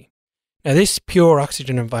Chaffee. Now, this pure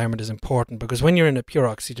oxygen environment is important because when you're in a pure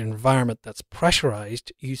oxygen environment that's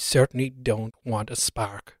pressurized, you certainly don't want a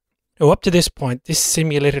spark. Now, up to this point, this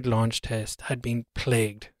simulated launch test had been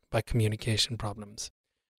plagued by communication problems.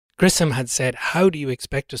 Grissom had said, "How do you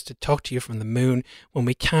expect us to talk to you from the moon when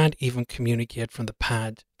we can't even communicate from the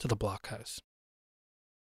pad to the blockhouse?"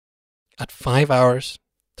 At 5 hours,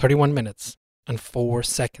 31 minutes, and 4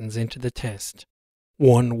 seconds into the test,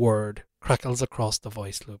 one word crackles across the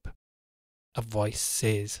voice loop. A voice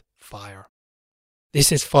says, "Fire."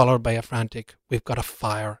 This is followed by a frantic, "We've got a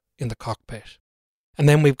fire in the cockpit." And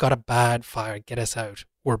then, "We've got a bad fire, get us out,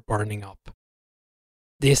 we're burning up."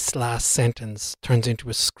 This last sentence turns into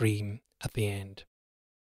a scream at the end.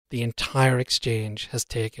 The entire exchange has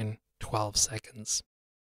taken 12 seconds.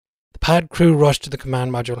 The pad crew rush to the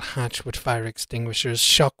command module hatch with fire extinguishers.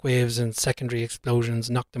 Shockwaves and secondary explosions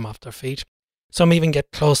knock them off their feet. Some even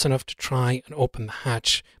get close enough to try and open the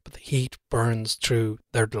hatch, but the heat burns through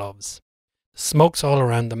their gloves. The smoke's all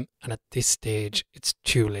around them, and at this stage, it's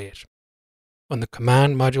too late. When the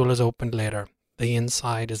command module is opened later, the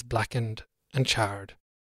inside is blackened and charred.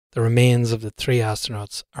 The remains of the 3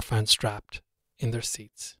 astronauts are found strapped in their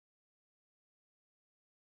seats.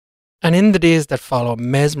 And in the days that follow,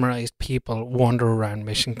 mesmerized people wander around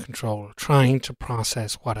Mission Control, trying to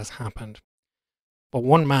process what has happened. But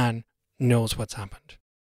one man knows what's happened.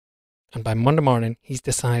 And by Monday morning, he's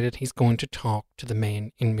decided he's going to talk to the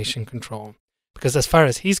men in Mission Control. Because as far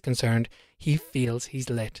as he's concerned, he feels he's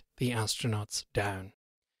let the astronauts down.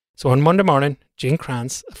 So on Monday morning, Gene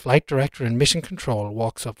Kranz, a flight director in Mission Control,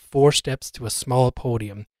 walks up 4 steps to a small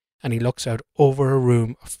podium, and he looks out over a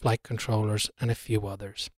room of flight controllers and a few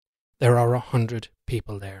others. There are 100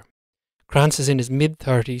 people there. Kranz is in his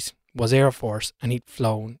mid-30s, was Air Force, and he'd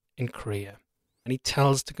flown in Korea. And he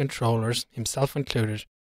tells the controllers, himself included,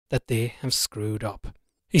 that they have screwed up.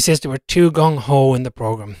 He says they were too gung-ho in the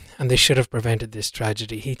program and they should have prevented this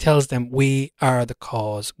tragedy. He tells them, "We are the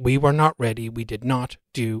cause. We were not ready. We did not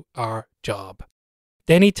do our job."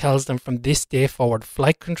 Then he tells them from this day forward,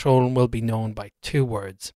 flight control will be known by 2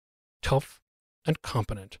 words: tough and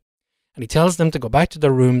competent. And he tells them to go back to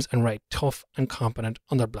their rooms and write tough and competent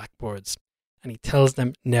on their blackboards. And he tells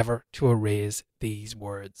them never to erase these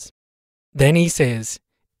words. Then he says,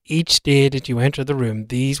 "Each day that you enter the room,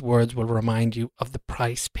 these words will remind you of the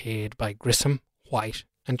price paid by Grissom, White,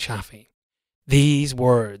 and Chaffee. These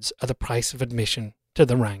words are the price of admission to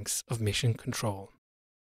the ranks of Mission Control."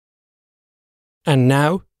 And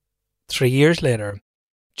now, 3 years later,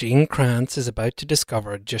 Gene Kranz is about to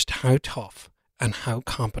discover just how tough and how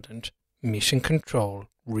competent Mission Control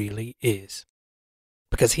really is.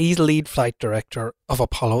 Because he's lead flight director of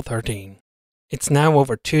Apollo 13. It's now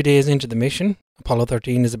over 2 days into the mission. Apollo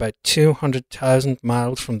 13 is about 200,000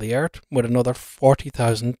 miles from the Earth, with another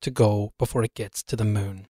 40,000 to go before it gets to the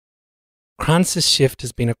moon. Kranz's shift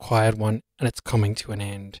has been a quiet one, and it's coming to an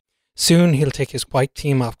end. Soon he'll take his white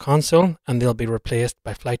team off console, and they'll be replaced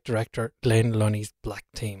by flight director Glenn Lunny's black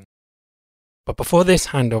team. But before this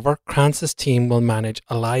handover, Kranz's team will manage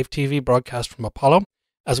a live TV broadcast from Apollo,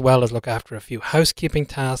 as well as look after a few housekeeping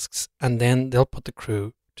tasks, and then they'll put the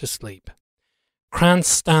crew to sleep. Kranz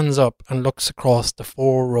stands up and looks across the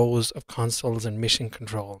 4 rows of consoles in Mission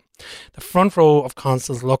Control. The front row of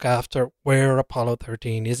consoles look after where Apollo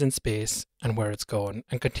 13 is in space and where it's going,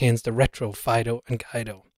 and contains the retro, FIDO and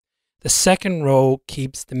GUIDO. The second row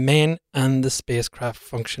keeps the men and the spacecraft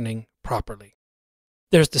functioning properly.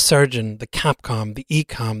 There's the surgeon, the Capcom, the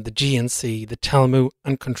ECOM, the GNC, the Telmu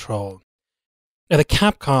and control. Now the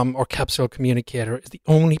Capcom or capsule communicator is the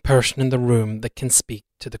only person in the room that can speak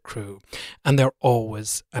to the crew, and they're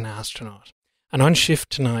always an astronaut. And on shift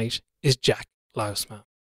tonight is Jack Lousma.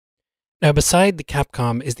 Now beside the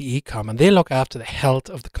Capcom is the ECOM, and they look after the health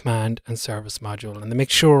of the command and service module, and they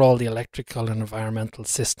make sure all the electrical and environmental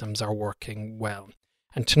systems are working well.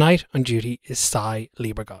 And tonight on duty is Cy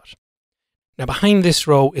Liebergott. Now behind this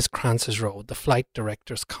row is Kranz's row, the flight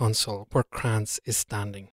director's console, where Kranz is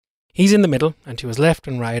standing. He's in the middle, and to his left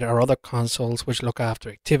and right are other consoles which look after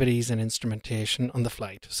activities and instrumentation on the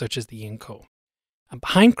flight, such as the INCO. And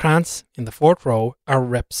behind Kranz, in the 4th row, are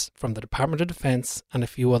reps from the Department of Defense and a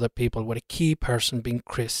few other people, with a key person being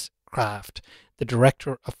Chris Kraft, the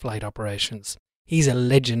Director of Flight Operations. He's a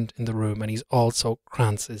legend in the room, and he's also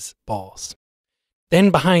Kranz's boss. Then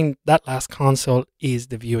behind that last console is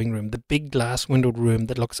the viewing room, the big glass windowed room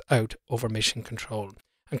that looks out over Mission Control.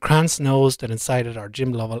 And Krantz knows that inside it are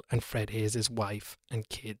Jim Lovell and Fred Hayes' wife and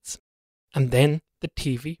kids. And then the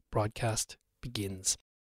TV broadcast begins,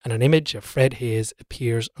 and an image of Fred Hayes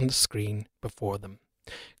appears on the screen before them.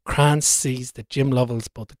 Krantz sees that Jim Lovell's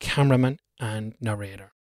both the cameraman and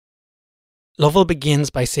narrator. Lovell begins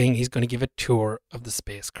by saying he's going to give a tour of the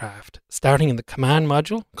spacecraft, starting in the command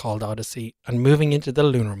module called Odyssey and moving into the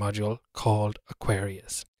lunar module called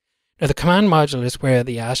Aquarius. Now, the command module is where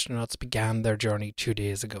the astronauts began their journey 2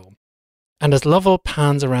 days ago. And as Lovell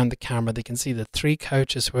pans around the camera, they can see the 3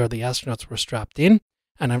 couches where the astronauts were strapped in,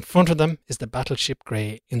 and in front of them is the Battleship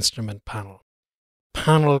Grey instrument panel.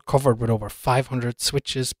 Panel covered with over 500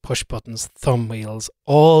 switches, push buttons, thumb wheels,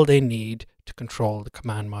 all they need to control the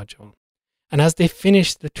command module. And as they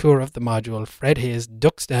finish the tour of the module, Fred Hayes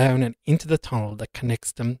ducks down and into the tunnel that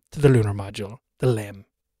connects them to the lunar module, the LEM.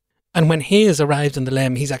 And when Hayes arrives in the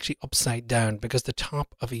LEM, he's actually upside down because the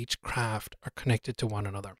top of each craft are connected to one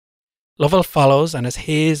another. Lovell follows, and as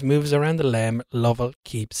Hayes moves around the LEM, Lovell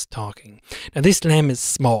keeps talking. Now, this LEM is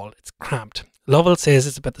small, it's cramped. Lovell says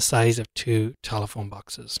it's about the size of 2 telephone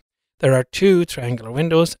boxes. There are 2 triangular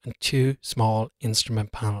windows and 2 small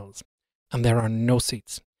instrument panels. And there are no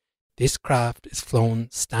seats. This craft is flown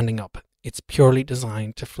standing up. It's purely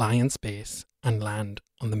designed to fly in space and land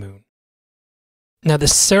on the moon. Now, the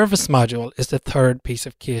service module is the third piece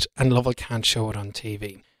of kit, and Lovell can't show it on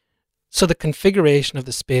TV. So the configuration of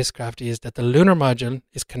the spacecraft is that the lunar module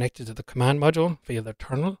is connected to the command module via the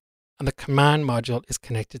terminal, and the command module is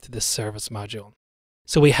connected to the service module.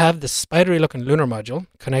 So we have the spidery looking lunar module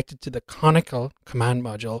connected to the conical command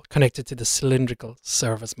module connected to the cylindrical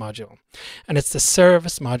service module. And it's the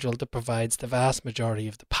service module that provides the vast majority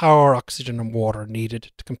of the power, oxygen and water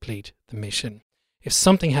needed to complete the mission. If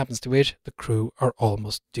something happens to it, the crew are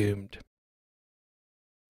almost doomed.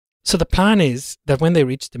 So the plan is that when they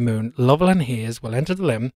reach the moon, Lovell and Hayes will enter the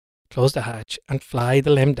LEM, close the hatch and fly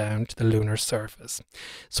the LEM down to the lunar surface.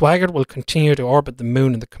 Swaggart will continue to orbit the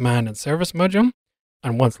moon in the command and service module,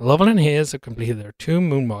 and once Lovell and Hayes have completed their 2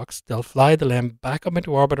 moonwalks, they'll fly the LEM back up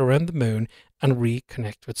into orbit around the moon and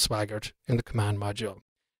reconnect with Swaggart in the command module.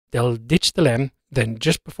 They'll ditch the LEM, then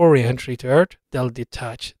just before re-entry to Earth, they'll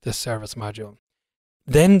detach the service module.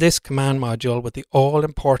 Then this command module with the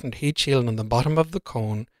all-important heat shield on the bottom of the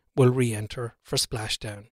cone will re-enter for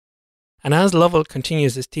splashdown. And as Lovell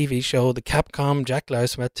continues his TV show, the Capcom Jack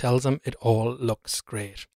Lousma tells him it all looks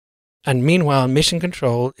great. And meanwhile, Mission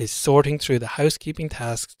Control is sorting through the housekeeping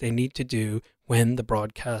tasks they need to do when the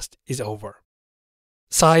broadcast is over.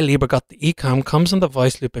 Cy Liebergott, the ECOM, comes on the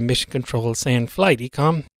voice loop in Mission Control saying, "Flight,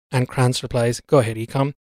 ECOM." And Krantz replies, "Go ahead,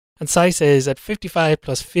 ECOM." And Cy says, "At 55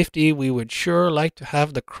 plus 50, we would sure like to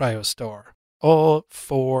have the cryostore. All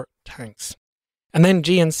 4 tanks." And then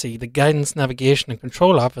GNC, the Guidance, Navigation and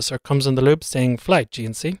Control Officer, comes on the loop saying, "Flight,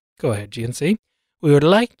 GNC." Go ahead, GNC. "We would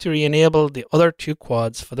like to re-enable the other 2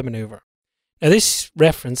 quads for the manoeuvre." Now, this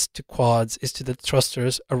reference to quads is to the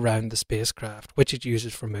thrusters around the spacecraft, which it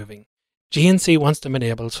uses for moving. GNC wants them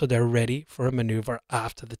enabled so they're ready for a manoeuvre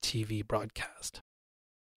after the TV broadcast.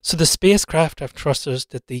 So the spacecraft have thrusters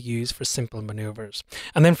that they use for simple manoeuvres.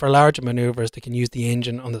 And then for larger manoeuvres, they can use the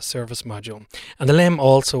engine on the service module. And the LEM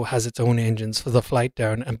also has its own engines for the flight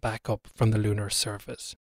down and back up from the lunar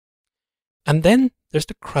surface. And then there's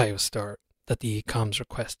the cryostor that the ECOMs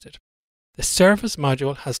requested. The service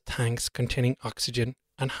module has tanks containing oxygen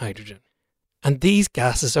and hydrogen. And these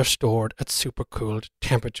gases are stored at supercooled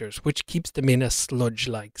temperatures, which keeps them in a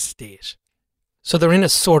sludge-like state. So they're in a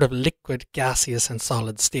sort of liquid, gaseous and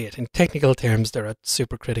solid state. In technical terms, they're at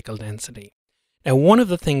supercritical density. Now, one of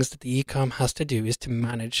the things that the ECOM has to do is to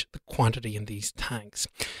manage the quantity in these tanks.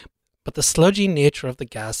 But the sludgy nature of the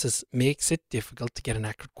gases makes it difficult to get an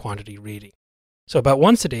accurate quantity reading. So about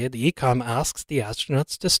once a day, the ECOM asks the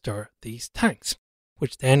astronauts to stir these tanks,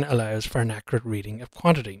 which then allows for an accurate reading of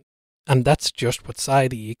quantity. And that's just what Cy,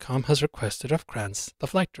 the ECOM, has requested of Krantz, the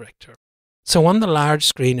flight director. So on the large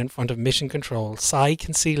screen in front of Mission Control, Cy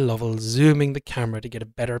can see Lovell zooming the camera to get a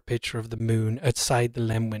better picture of the moon outside the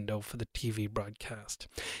LEM window for the TV broadcast.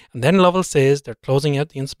 And then Lovell says they're closing out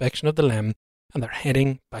the inspection of the LEM and they're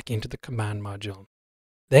heading back into the command module.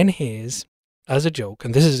 Then Hayes, as a joke,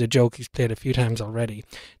 and this is a joke he's played a few times already,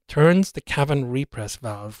 turns the cabin repress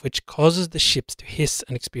valve, which causes the ships to hiss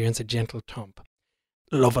and experience a gentle thump.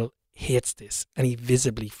 Lovell hates this and he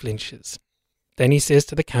visibly flinches. Then he says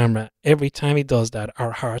to the camera, every time he does that,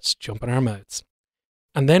 our hearts jump in our mouths.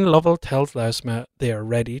 And then Lovell tells Lousma they are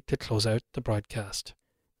ready to close out the broadcast.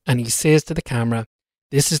 And he says to the camera,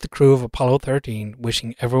 this is the crew of Apollo 13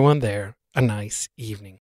 wishing everyone there a nice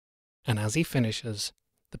evening. And as he finishes,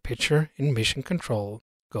 the picture in Mission Control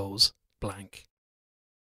goes blank.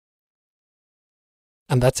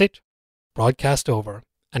 And that's it. Broadcast over,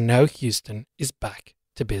 and now Houston is back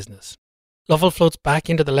to business. Lovell floats back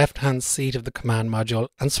into the left-hand seat of the command module,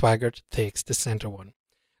 and Swaggart takes the center one.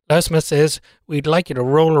 Lousma says, "We'd like you to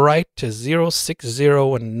roll right to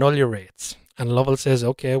 060 and null your rates." And Lovell says,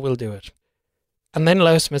 "Okay, we'll do it." And then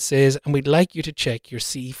Lousma says, "And we'd like you to check your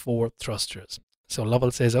C4 thrusters." So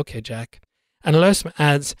Lovell says, "Okay, Jack." And Lousma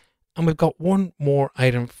adds, "And we've got one more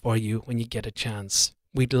item for you when you get a chance.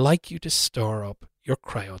 We'd like you to store up your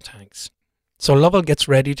cryo tanks." So Lovell gets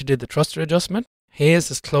ready to do the thruster adjustment. Hayes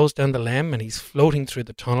has closed down the LEM and he's floating through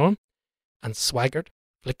the tunnel. And Swaggart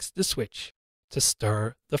flicks the switch to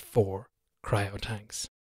stir the 4 cryo tanks.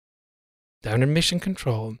 Down in Mission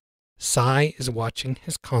Control, Cy is watching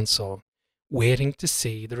his console, waiting to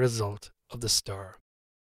see the result of the stir.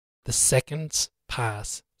 The seconds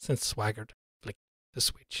pass since Swaggart flicked the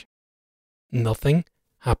switch. Nothing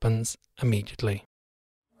happens immediately.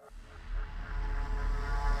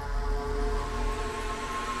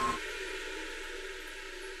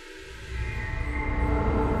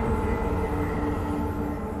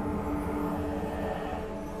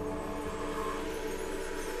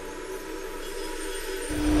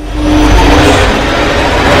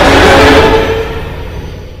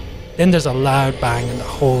 Then there's a loud bang and the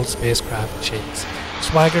whole spacecraft shakes.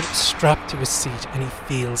 Swaggart is strapped to his seat and he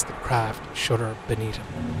feels the craft shudder beneath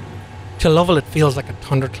him. To Lovell it feels like a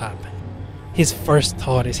thunderclap. His first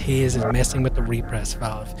thought is Hayes is messing with the repress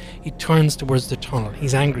valve. He turns towards the tunnel.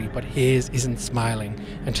 He's angry, but Hayes isn't smiling,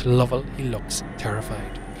 and to Lovell he looks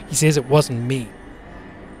terrified. He says it wasn't me.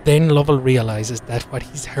 Then Lovell realizes that what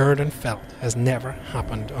he's heard and felt has never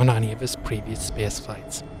happened on any of his previous space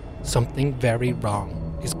flights. Something very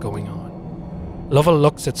wrong is going on. Lovell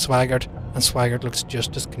looks at Swaggart, and Swaggart looks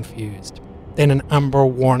just as confused. Then an amber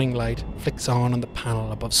warning light flicks on the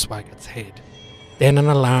panel above Swaggart's head. Then an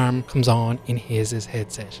alarm comes on in Hayes'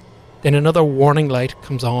 headset. Then another warning light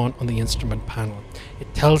comes on the instrument panel.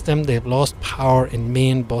 It tells them they've lost power in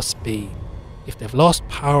main bus B. If they've lost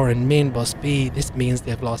power in main bus B, this means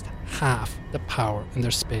they've lost half the power in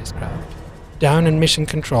their spacecraft. Down in Mission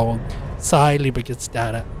Control, Cy Lubricant's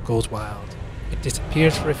data goes wild. It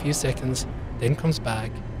disappears for a few seconds, then comes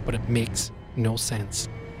back, but it makes no sense.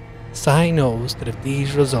 Cy knows that if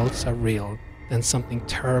these results are real, then something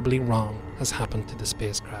terribly wrong has happened to the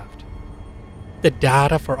spacecraft. The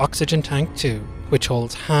data for Oxygen Tank 2, which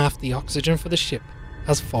holds half the oxygen for the ship,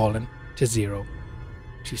 has fallen to 0.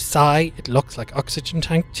 To Cy, it looks like Oxygen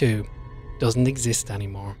Tank 2 doesn't exist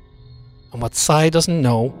anymore. And what Cy doesn't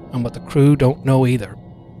know, and what the crew don't know either,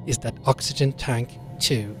 is that Oxygen Tank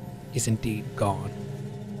 2 is indeed gone.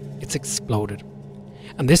 It's exploded.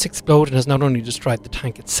 And this explosion has not only destroyed the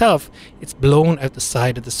tank itself, it's blown out the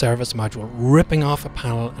side of the service module, ripping off a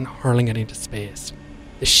panel and hurling it into space.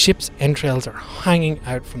 The ship's entrails are hanging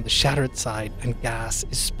out from the shattered side and gas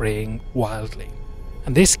is spraying wildly.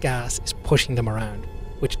 And this gas is pushing them around,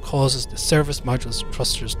 which causes the service module's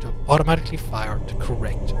thrusters to automatically fire to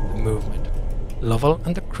correct the movement. Lovell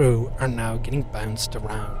and the crew are now getting bounced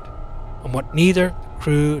around. And what neither the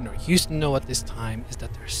crew nor Houston know at this time is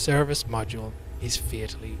that their service module is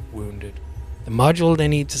fatally wounded. The module they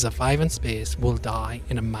need to survive in space will die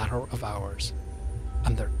in a matter of hours.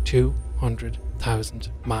 And they're 200,000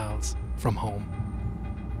 miles from home.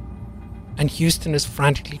 And Houston is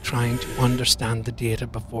frantically trying to understand the data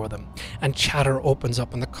before them, and chatter opens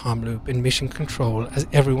up in the comm loop in Mission Control as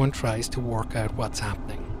everyone tries to work out what's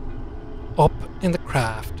happening. Up in the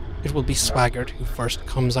craft, it will be Swaggart who first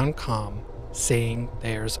comes on comm, saying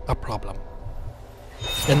there's a problem.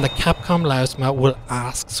 Then the Capcom Lousma will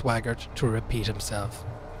ask Swaggart to repeat himself.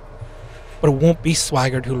 But it won't be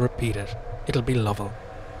Swaggart who'll repeat it, it'll be Lovell.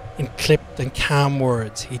 In clipped and calm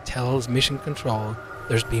words, he tells Mission Control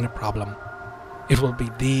there's been a problem. It will be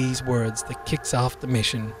these words that kicks off the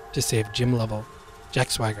mission to save Jim Lovell, Jack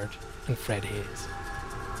Swaggart, and Fred Hayes.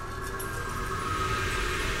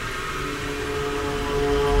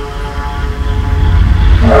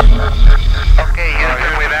 Okay,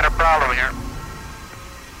 Houston, we've had a problem here.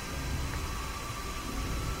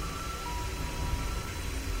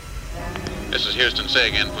 This is Houston. Say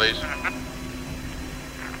again, please.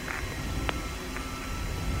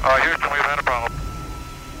 Houston, we've had a problem.